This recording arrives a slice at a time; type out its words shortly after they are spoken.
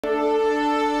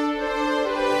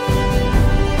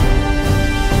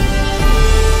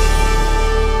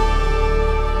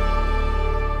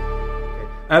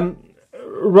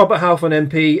Robert Halfon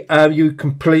MP, you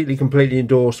completely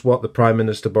endorse what the Prime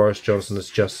Minister Boris Johnson has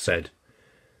just said.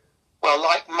 Well,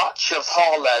 like much of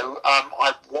Harlow,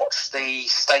 I watched the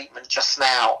statement just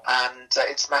now, and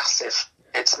it's massive.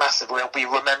 It's massive. We'll be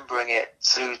remembering it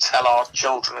to tell our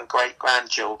children and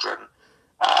great-grandchildren.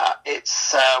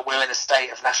 We're in a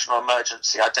state of national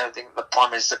emergency. I don't think the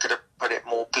Prime Minister could have put it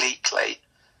more bleakly.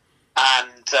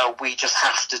 And we just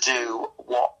have to do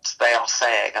what they are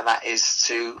saying, and that is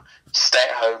to stay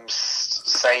at home,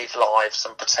 save lives,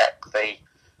 and protect the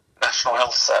National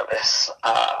Health Service.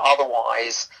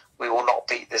 Otherwise, we will not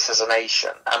beat this as a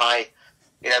nation. And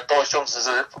Boris Johnson's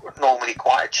normally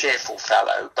quite a cheerful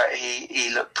fellow, but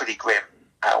he looked pretty grim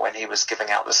when he was giving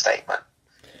out the statement,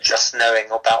 just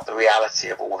knowing about the reality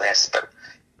of all this. But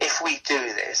if we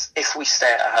do this, if we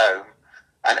stay at home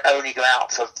and only go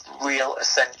out for real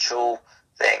essential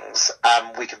things,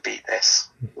 we can beat this.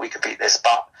 We can beat this.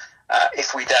 But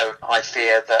if we don't, I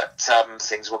fear that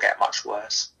things will get much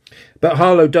worse. But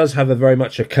Harlow does have very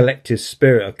much a collective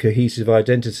spirit, a cohesive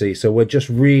identity. So we're just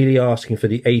really asking for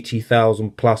the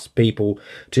 80,000 plus people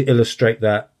to illustrate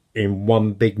that in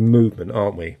one big movement,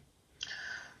 aren't we?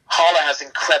 Harlow has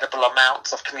incredible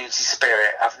amounts of community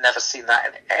spirit. I've never seen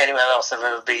that anywhere else I've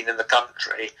ever been in the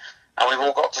country. And we've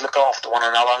all got to look after one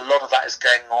another. A lot of that is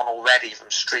going on already, from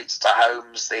streets to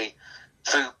homes, the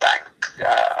food bank,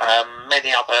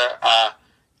 many other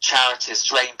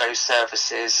charities, rainbow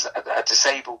services,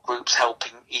 disabled groups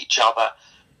helping each other,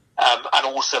 and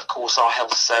also, of course, our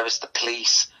health service, the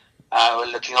police, who are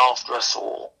looking after us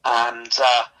all, and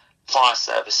fire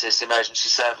services, emergency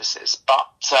services.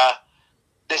 But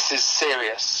this is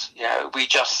serious. We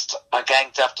just are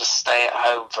going to have to stay at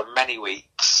home for many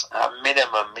weeks.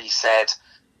 Minimum, he said,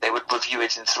 they would review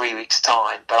it in 3 weeks'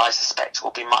 time, but I suspect it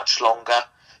will be much longer.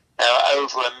 There are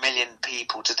over 1 million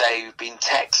people today who've been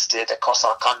texted across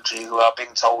our country who are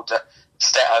being told to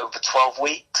stay at home for 12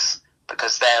 weeks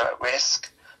because they're at risk,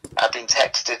 being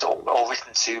texted or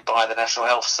written to by the National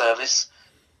Health Service.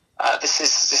 This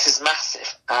is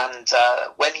massive. And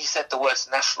when he said the words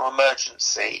national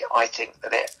emergency, I think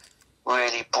that it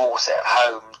really brought it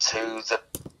home to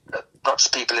not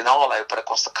just people in Harlow, but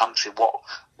across the country,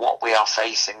 what we are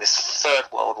facing, this third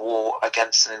world war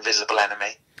against an invisible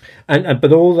enemy.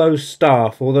 But all those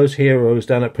staff, all those heroes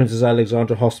down at Princess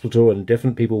Alexandra Hospital and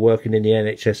different people working in the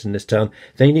NHS in this town,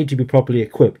 they need to be properly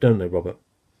equipped, don't they, Robert?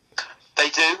 They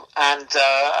do, and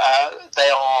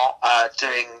they are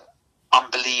doing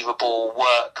unbelievable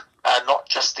work. Not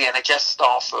just the NHS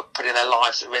staff who are putting their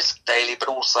lives at risk daily, but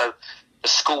also the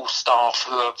school staff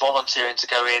who are volunteering to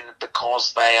go in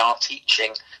because they are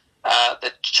teaching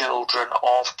the children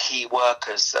of key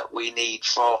workers that we need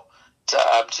to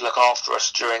look after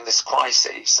us during this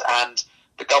crisis. And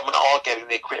the government are getting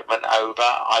the equipment over.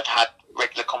 I've had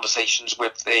regular conversations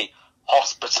with the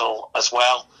hospital as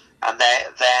well, and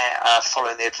they're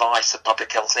following the advice of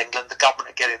Public Health England. The government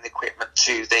are getting the equipment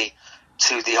to the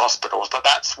hospitals, but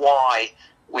that's why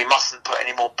we mustn't put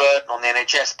any more burden on the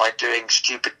NHS by doing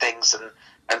stupid things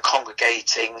and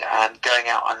congregating and going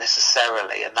out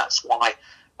unnecessarily. And that's why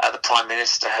the Prime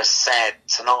Minister has said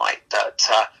tonight that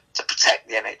to protect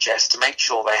the NHS, to make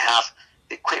sure they have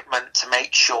the equipment, to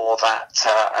make sure that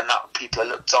enough people are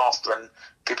looked after and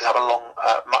people have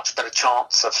a much better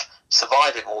chance of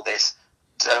surviving all this.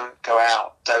 Don't go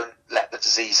out, don't let the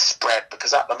disease spread,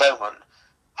 because at the moment,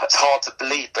 it's hard to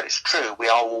believe, but it's true, we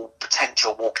are all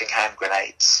potential walking hand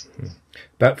grenades.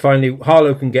 But finally,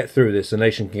 Harlow can get through this, the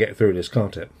nation can get through this,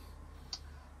 can't it?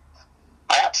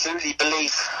 I absolutely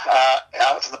believe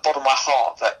from the bottom of my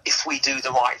heart that if we do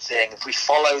the right thing, if we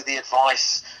follow the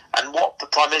advice, and what the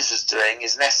Prime Minister is doing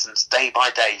is in essence day by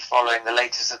day following the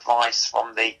latest advice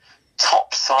from the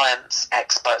top science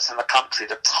experts in the country,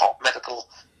 the top medical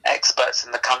experts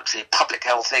in the country, Public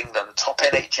Health England, top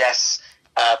NHS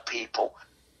people.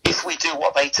 If we do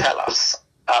what they tell us,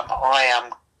 I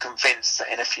am convinced that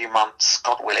in a few months,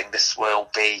 God willing, this will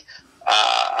be,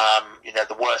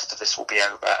 the worst of this will be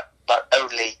over. But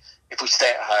only if we stay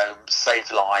at home,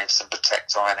 save lives and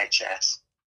protect our NHS.